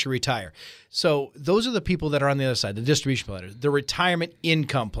 when you actually retire. So those are the people that are on the other side, the distribution planners, the retirement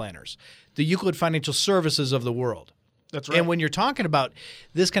income planners, the Euclid Financial Services of the world. That's right. And when you're talking about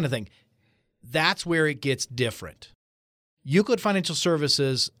this kind of thing, that's where it gets different. Euclid Financial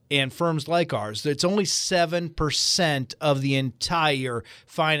Services and firms like ours, it's only 7% of the entire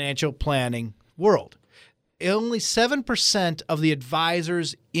financial planning world. Only 7% of the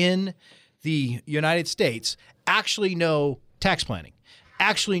advisors in the United States actually know tax planning,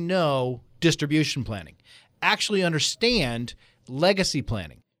 actually know distribution planning, actually understand legacy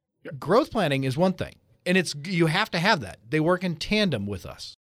planning. Growth planning is one thing. And you have to have that. They work in tandem with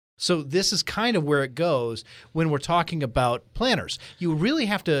us. So this is kind of where it goes when we're talking about planners. You really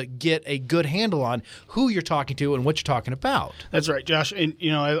have to get a good handle on who you're talking to and what you're talking about. That's right, Josh. And,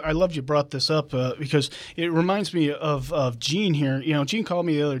 I loved you brought this up because it reminds me of Jean here. Jean called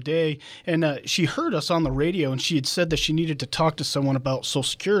me the other day, and she heard us on the radio, and she had said that she needed to talk to someone about Social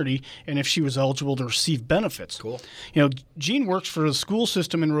Security and if she was eligible to receive benefits. Cool. Jean works for the school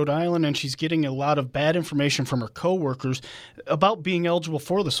system in Rhode Island, and she's getting a lot of bad information from her coworkers about being eligible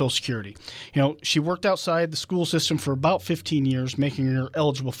for the Social Security. She worked outside the school system for about 15 years, making her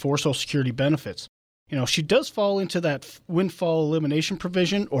eligible for Social Security benefits. She does fall into that windfall elimination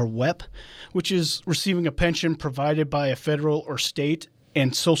provision, or WEP, which is receiving a pension provided by a federal or state,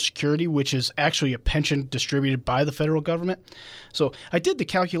 and Social Security, which is actually a pension distributed by the federal government. So I did the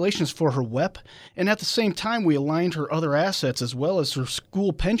calculations for her WEP, and at the same time we aligned her other assets as well as her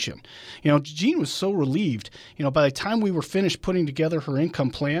school pension. Jean was so relieved. By the time we were finished putting together her income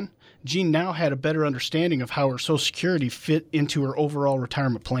plan, Jean now had a better understanding of how her Social Security fit into her overall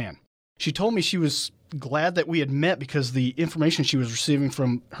retirement plan. She told me she was glad that we had met because the information she was receiving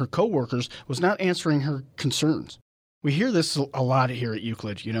from her coworkers was not answering her concerns. We hear this a lot here at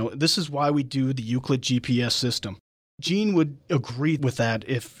Euclid. This is why we do the Euclid GPS system. Gene would agree with that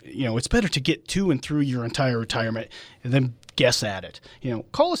if, it's better to get to and through your entire retirement and then guess at it.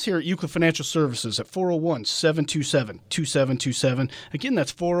 Call us here at Euclid Financial Services at 401-727-2727. Again,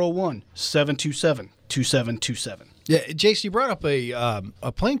 that's 401-727-2727. Yeah, Jason, you brought up a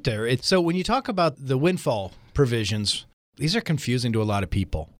point there. So when you talk about the windfall provisions, these are confusing to a lot of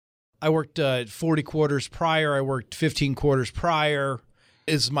people. I worked 40 quarters prior. I worked 15 quarters prior.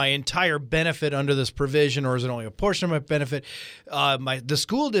 Is my entire benefit under this provision, or is it only a portion of my benefit? The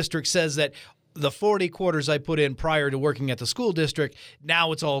school district says that the 40 quarters I put in prior to working at the school district,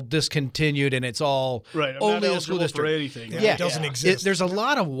 now it's all discontinued and it's all right, only the school district. For anything. Yeah, it doesn't exist. There's a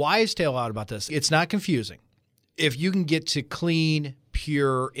lot of wise tale out about this. It's not confusing if you can get to clean,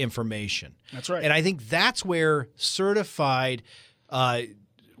 pure information. That's right. And I think that's where certified,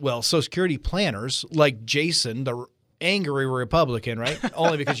 Social Security planners like Jason, the angry Republican, right?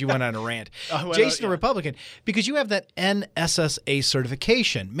 Only because you went on a rant. Jason, the Republican, because you have that NSSA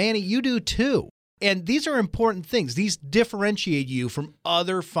certification. Manny, you do too. And these are important things. These differentiate you from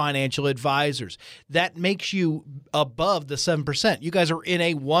other financial advisors. That makes you above the 7%. You guys are in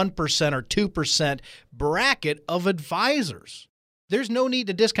a 1% or 2% bracket of advisors. There's no need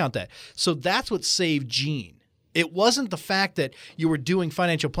to discount that. So that's what saved Gene. It wasn't the fact that you were doing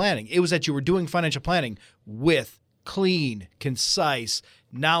financial planning. It was that you were doing financial planning with clean, concise,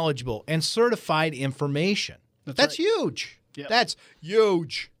 knowledgeable, and certified information. That's right. Huge. Yep. That's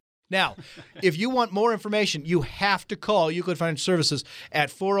huge. Now, if you want more information, you have to call Euclid Financial Services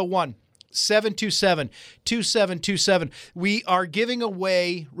at 401-727-2727. We are giving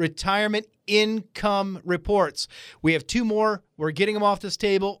away retirement income reports. We have 2 more. We're getting them off this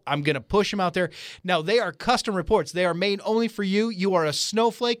table. I'm going to push them out there. Now, they are custom reports. They are made only for you. You are a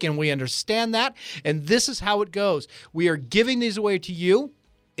snowflake, and we understand that. And this is how it goes. We are giving these away to you.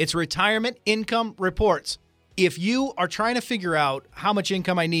 It's retirement income reports. If you are trying to figure out how much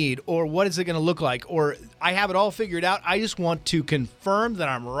income I need, or what is it going to look like, or I have it all figured out, I just want to confirm that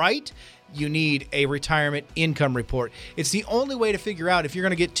I'm right, you need a retirement income report. It's the only way to figure out if you're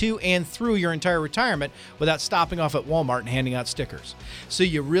going to get to and through your entire retirement without stopping off at Walmart and handing out stickers. So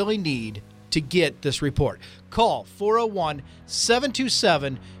you really need to get this report. Call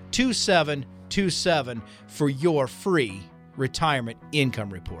 401-727-2727 for your free retirement income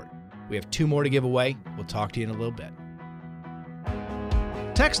report. We have 2 more to give away. We'll talk to you in a little bit.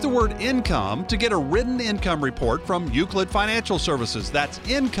 Text the word income to get a written income report from Euclid Financial Services. That's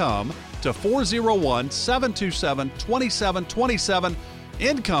income to 401-727-2727.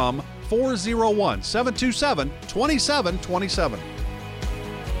 Income 401-727-2727.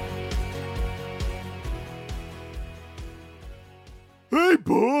 Hey,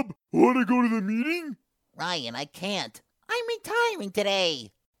 Bob, want to go to the meeting? Ryan, I can't. I'm retiring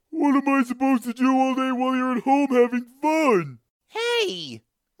today. What am I supposed to do all day while you're at home having fun? Hey,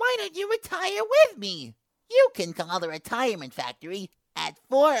 why don't you retire with me? You can call the Retirement Factory at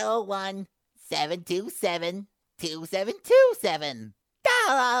 401-727-2727.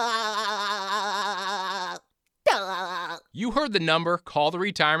 You heard the number. Call the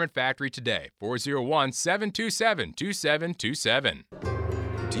Retirement Factory today, 401-727-2727.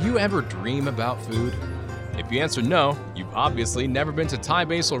 Do you ever dream about food? If you answer no, you've obviously never been to Thai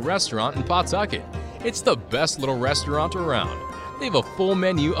Basil Restaurant in Pawtucket. It's the best little restaurant around. They have a full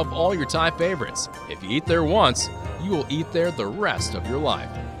menu of all your Thai favorites. If you eat there once, you will eat there the rest of your life.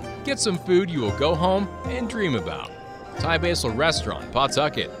 Get some food you will go home and dream about. Thai Basil Restaurant,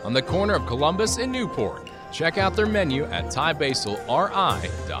 Pawtucket, on the corner of Columbus and Newport. Check out their menu at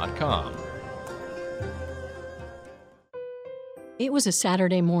thaibasilri.com. It was a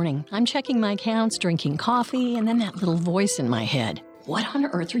Saturday morning. I'm checking my accounts, drinking coffee, and then that little voice in my head. What on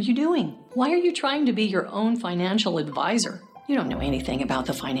earth are you doing? Why are you trying to be your own financial advisor? You don't know anything about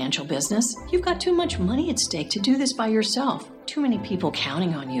the financial business. You've got too much money at stake to do this by yourself. Too many people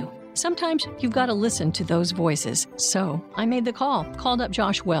counting on you. Sometimes you've got to listen to those voices. So I made the call, called up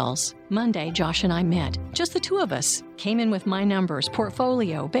Josh Wells. Monday, Josh and I met. Just the 2 of us. Came in with my numbers,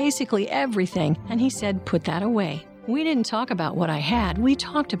 portfolio, basically everything. And he said, put that away. We didn't talk about what I had. We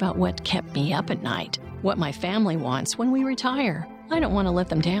talked about what kept me up at night. What my family wants when we retire. I don't want to let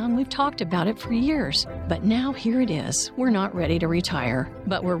them down. We've talked about it for years. But now here it is. We're not ready to retire,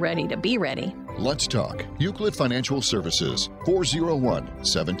 but we're ready to be ready. Let's talk. Euclid Financial Services,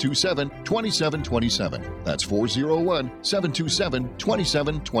 401-727-2727. That's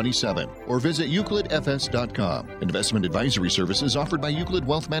 401-727-2727. Or visit euclidfs.com. Investment advisory services offered by Euclid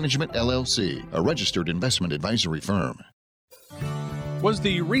Wealth Management, LLC, a registered investment advisory firm. Was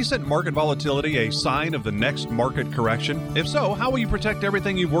the recent market volatility a sign of the next market correction? If so, how will you protect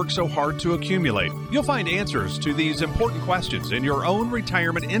everything you've worked so hard to accumulate? You'll find answers to these important questions in your own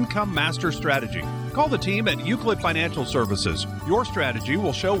retirement income master strategy. Call the team at Euclid Financial Services. Your strategy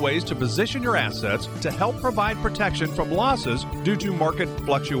will show ways to position your assets to help provide protection from losses due to market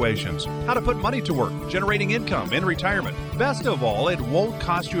fluctuations. How to put money to work, generating income in retirement. Best of all, it won't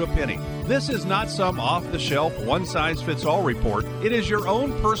cost you a penny. This is not some off-the-shelf, one-size-fits-all report. It is your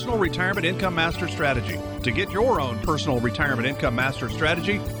own personal retirement income master strategy. To get your own personal retirement income master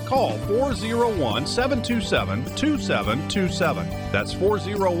strategy, call 401-727-2727. That's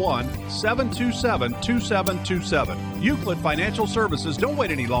 401-727-2727. Euclid Financial Services. Don't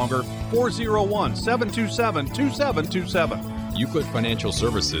wait any longer. 401-727-2727. Euclid Financial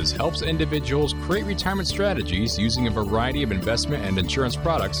Services helps individuals create retirement strategies using a variety of investment and insurance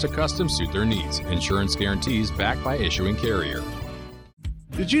products to custom suit their needs. Insurance guarantees backed by issuing carrier.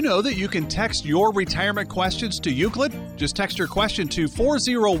 Did you know that you can text your retirement questions to Euclid? Just text your question to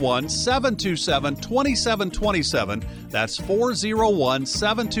 401-727-2727. That's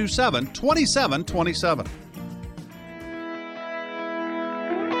 401-727-2727.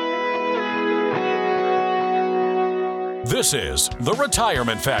 This is The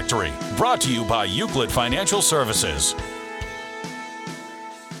Retirement Factory, brought to you by Euclid Financial Services.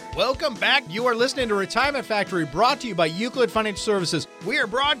 Welcome back. You are listening to Retirement Factory, brought to you by Euclid Financial Services. We are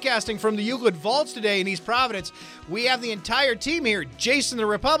broadcasting from the Euclid Vaults today in East Providence. We have the entire team here. Jason the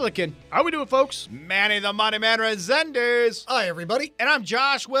Republican. How we doing, folks? Manny the Money Man Resendez. Hi, everybody. And I'm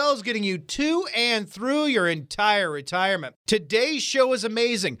Josh Wells, getting you to and through your entire retirement. Today's show is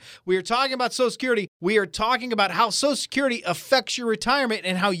amazing. We are talking about Social Security. We are talking about how Social Security affects your retirement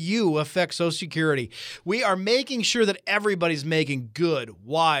and how you affect Social Security. We are making sure that everybody's making good,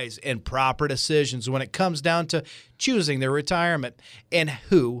 wise, and proper decisions when it comes down to choosing their retirement and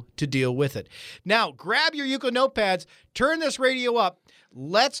who to deal with it. Now, grab your Euclid notepads, turn this radio up.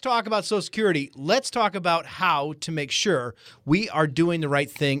 Let's talk about Social Security. Let's talk about how to make sure we are doing the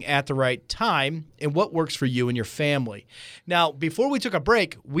right thing at the right time and what works for you and your family. Now, before we took a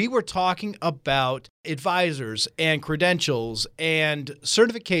break, we were talking about advisors and credentials and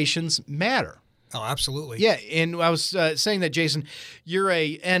certifications matter. Oh, absolutely. Yeah, and I was saying that, Jason, you're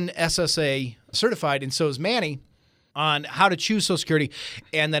a NSSA certified, and so is Manny, on how to choose Social Security,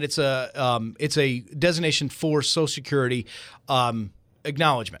 and that it's a designation for Social Security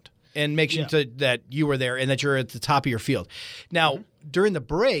acknowledgement, and make sure that you were there and that you're at the top of your field. Now, during the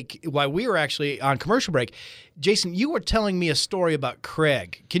break, while we were actually on commercial break, Jason, you were telling me a story about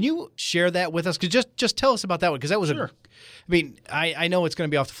Craig. Can you share that with us? Just tell us about that one, because that was sure. I know it's going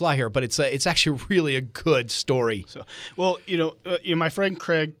to be off the fly here, but it's actually really a good story. So, well, my friend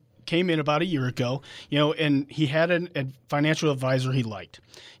Craig came in about a year ago, and he had a financial advisor he liked.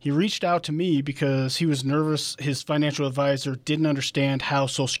 He reached out to me because he was nervous his financial advisor didn't understand how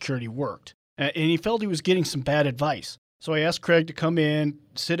Social Security worked, and he felt he was getting some bad advice. So I asked Craig to come in,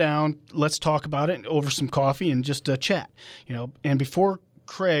 sit down, let's talk about it over some coffee and just chat. And before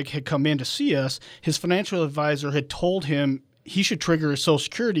Craig had come in to see us, his financial advisor had told him he should trigger his Social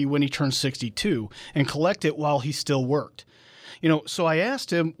Security when he turned 62 and collect it while he still worked. So I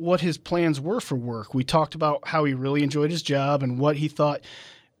asked him what his plans were for work. We talked about how he really enjoyed his job and what he thought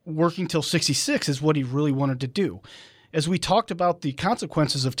working till 66 is what he really wanted to do. As we talked about the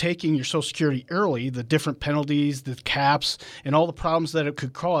consequences of taking your Social Security early, the different penalties, the caps, and all the problems that it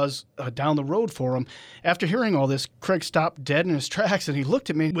could cause down the road for him, after hearing all this, Craig stopped dead in his tracks and he looked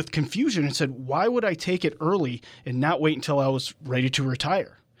at me with confusion and said, why would I take it early and not wait until I was ready to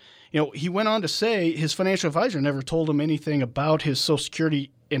retire? He went on to say his financial advisor never told him anything about his Social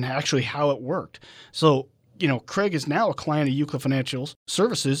Security and actually how it worked. So, Craig is now a client of Euclid Financial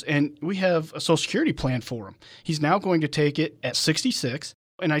Services, and we have a Social Security plan for him. He's now going to take it at 66,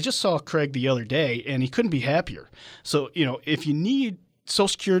 and I just saw Craig the other day, and he couldn't be happier. So, if you need Social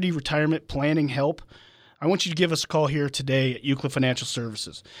Security retirement planning help, I want you to give us a call here today at Euclid Financial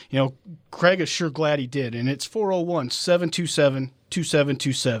Services. Craig is sure glad he did, and it's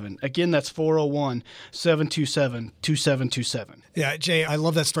 401-727-2727. Again, that's 401-727-2727. Yeah, Jay, I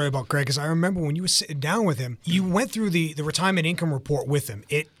love that story about Craig, because I remember when you were sitting down with him, you went through the retirement income report with him.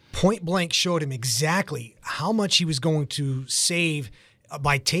 It point blank showed him exactly how much he was going to save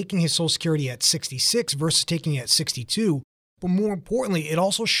by taking his Social Security at 66 versus taking it at 62. But more importantly, it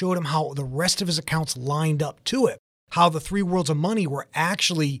also showed him how the rest of his accounts lined up to it. How the three worlds of money were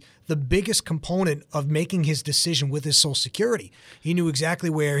actually the biggest component of making his decision with his Social Security. He knew exactly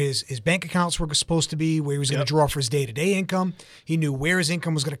where his bank accounts were supposed to be, where he was going to draw for his day-to-day income. He knew where his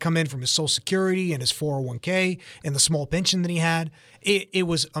income was going to come in from his Social Security and his 401k and the small pension that he had. It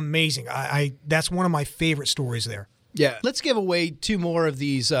was amazing. That's one of my favorite stories there. Yeah. Let's give away two more of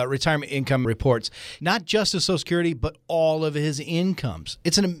these retirement income reports. Not just his Social Security, but all of his incomes.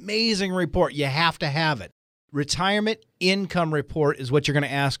 It's an amazing report. You have to have it. Retirement income report is what you're going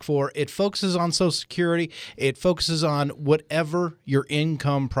to ask for. It focuses on Social Security. It focuses on whatever your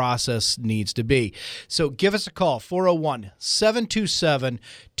income process needs to be. So give us a call,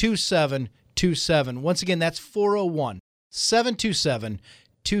 401-727-2727. Once again, that's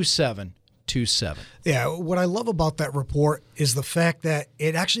 401-727-2727. Yeah, what I love about that report is the fact that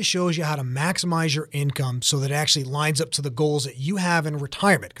it actually shows you how to maximize your income so that it actually lines up to the goals that you have in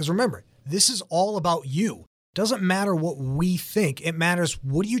retirement. Because remember, this is all about you. Doesn't matter what we think. It matters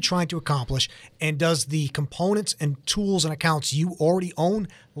what are you trying to accomplish, and does the components and tools and accounts you already own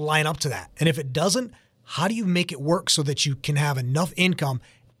line up to that? And if it doesn't, how do you make it work so that you can have enough income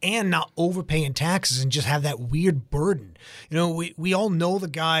and not overpay in taxes and just have that weird burden? You know, we all know the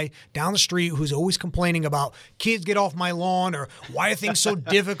guy down the street who's always complaining about kids get off my lawn, or why are things so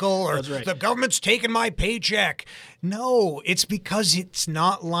difficult, or the government's taking my paycheck. No, it's because it's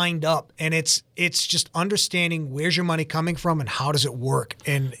not lined up, and it's just understanding where's your money coming from and how does it work,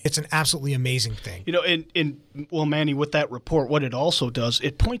 and it's an absolutely amazing thing. You know, well, Manny, with that report, what it also does,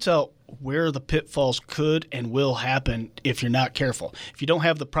 it points out where the pitfalls could and will happen if you're not careful. If you don't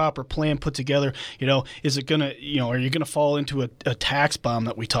have the proper plan put together, you know, is it going to, you know, are you going to fall into a tax bomb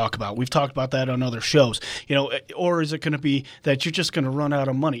that we talk about? We've talked about that on other shows, you know, or is it going to be that you're just going to run out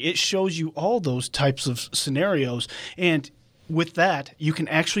of money? It shows you all those types of scenarios, and with that, you can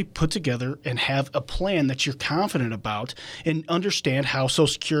actually put together and have a plan that you're confident about and understand how Social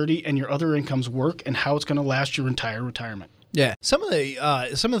Security and your other incomes work and how it's going to last your entire retirement. Yeah. Some of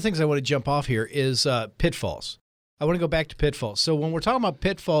the things I want to jump off here is pitfalls. I want to go back to pitfalls. So when we're talking about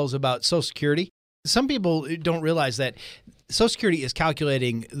pitfalls about Social Security, some people don't realize that Social Security is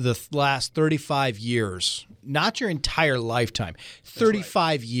calculating the last 35 years, not your entire lifetime,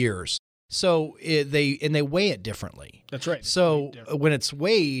 35 years. So they weigh it differently. That's right. So when it's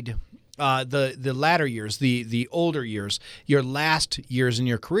weighed, the latter years, the older years, your last years in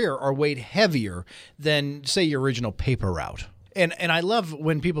your career are weighed heavier than, say, your original paper route. And I love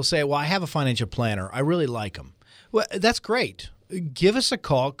when people say, well, I have a financial planner. I really like them. Well, that's great. Give us a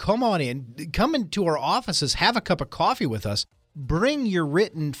call. Come on in. Come into our offices. Have a cup of coffee with us. Bring your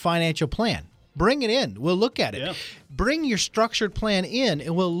written financial plan. Bring it in. We'll look at it. Yeah. Bring your structured plan in,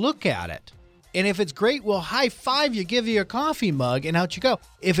 and we'll look at it. And if it's great, we'll high five you, give you a coffee mug, and out you go.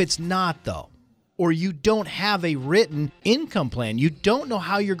 If it's not, though, or you don't have a written income plan, you don't know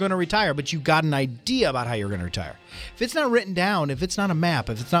how you're going to retire, but you got an idea about how you're going to retire. If it's not written down, if it's not a map,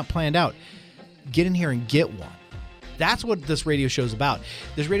 if it's not planned out, get in here and get one. That's what this radio show is about.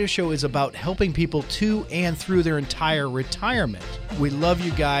 This radio show is about helping people to and through their entire retirement. We love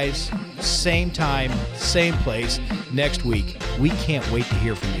you guys. Same time, same place, next week. We can't wait to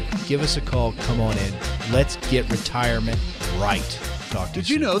hear from you. Give us a call. Come on in. Let's get retirement right. Did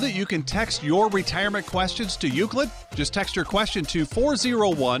you know that you can text your retirement questions to Euclid? Just text your question to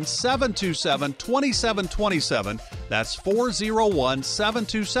 401-727-2727. That's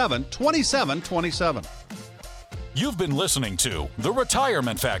 401-727-2727. You've been listening to The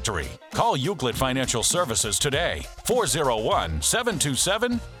Retirement Factory. Call Euclid Financial Services today,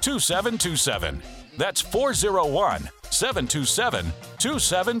 401-727-2727. That's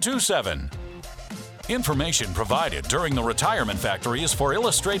 401-727-2727. Information provided during The Retirement Factory is for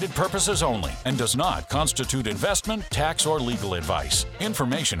illustrated purposes only and does not constitute investment, tax, or legal advice.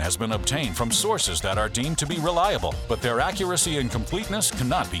 Information has been obtained from sources that are deemed to be reliable, but their accuracy and completeness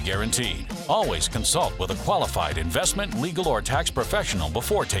cannot be guaranteed. Always consult with a qualified investment, legal, or tax professional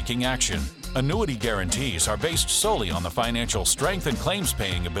before taking action. Annuity guarantees are based solely on the financial strength and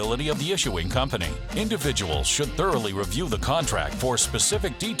claims-paying ability of the issuing company. Individuals should thoroughly review the contract for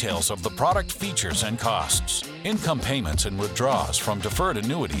specific details of the product features and costs. Income payments and withdrawals from deferred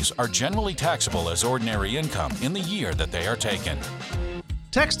annuities are generally taxable as ordinary income in the year that they are taken.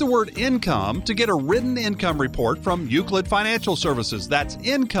 Text the word income to get a written income report from Euclid Financial Services. That's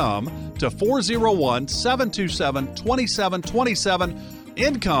income to 401-727-2727.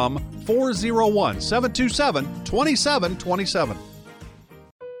 Income 401-727-2727.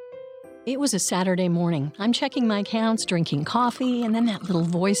 It was a Saturday morning. I'm checking my accounts, drinking coffee, and then that little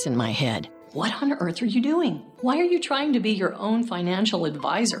voice in my head. What on earth are you doing? Why are you trying to be your own financial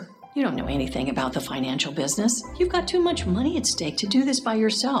advisor? You don't know anything about the financial business. You've got too much money at stake to do this by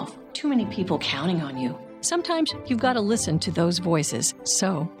yourself. Too many people counting on you. Sometimes you've got to listen to those voices.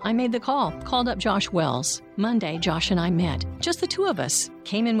 So I made the called up Josh Wells. Monday, Josh and I met. Just the two of us.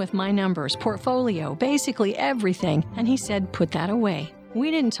 Came in with my numbers, portfolio, basically everything. And he said, put that away.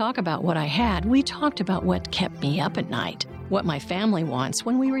 We didn't talk about what I had. We talked about what kept me up at night. What my family wants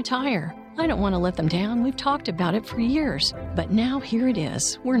when we retire. I don't want to let them down. We've talked about it for years. But now here it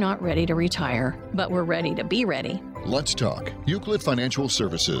is. We're not ready to retire, but we're ready to be ready. Let's talk. Euclid Financial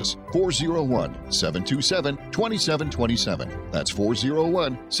Services, 401-727-2727. That's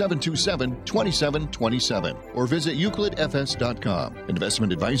 401-727-2727. Or visit euclidfs.com.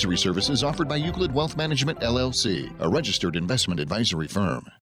 Investment advisory services offered by Euclid Wealth Management, LLC, a registered investment advisory firm.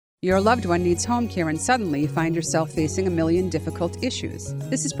 Your loved one needs home care and suddenly you find yourself facing a million difficult issues.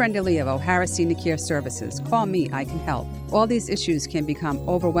 This is Brenda Lee of O'Hara Senior Care Services. Call me, I can help. All these issues can become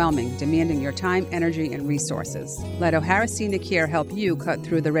overwhelming, demanding your time, energy, and resources. Let O'Hara Senior Care help you cut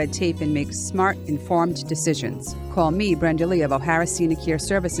through the red tape and make smart, informed decisions. Call me, Brenda Lee of O'Hara Senior Care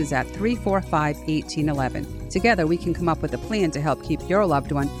Services at 345-1811. Together we can come up with a plan to help keep your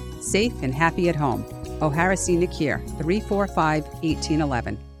loved one safe and happy at home. O'Hara Senior Care,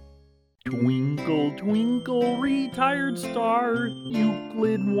 345-1811. Twinkle, twinkle, retired star,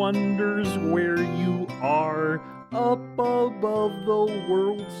 Euclid wonders where you are. Up above the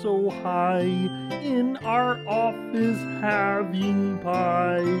world so high, in our office having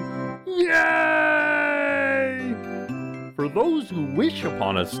pie. Yay! For those who wish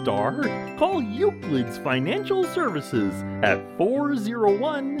upon a star, call Euclid's Financial Services at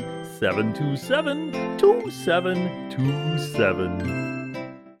 401-727-2727.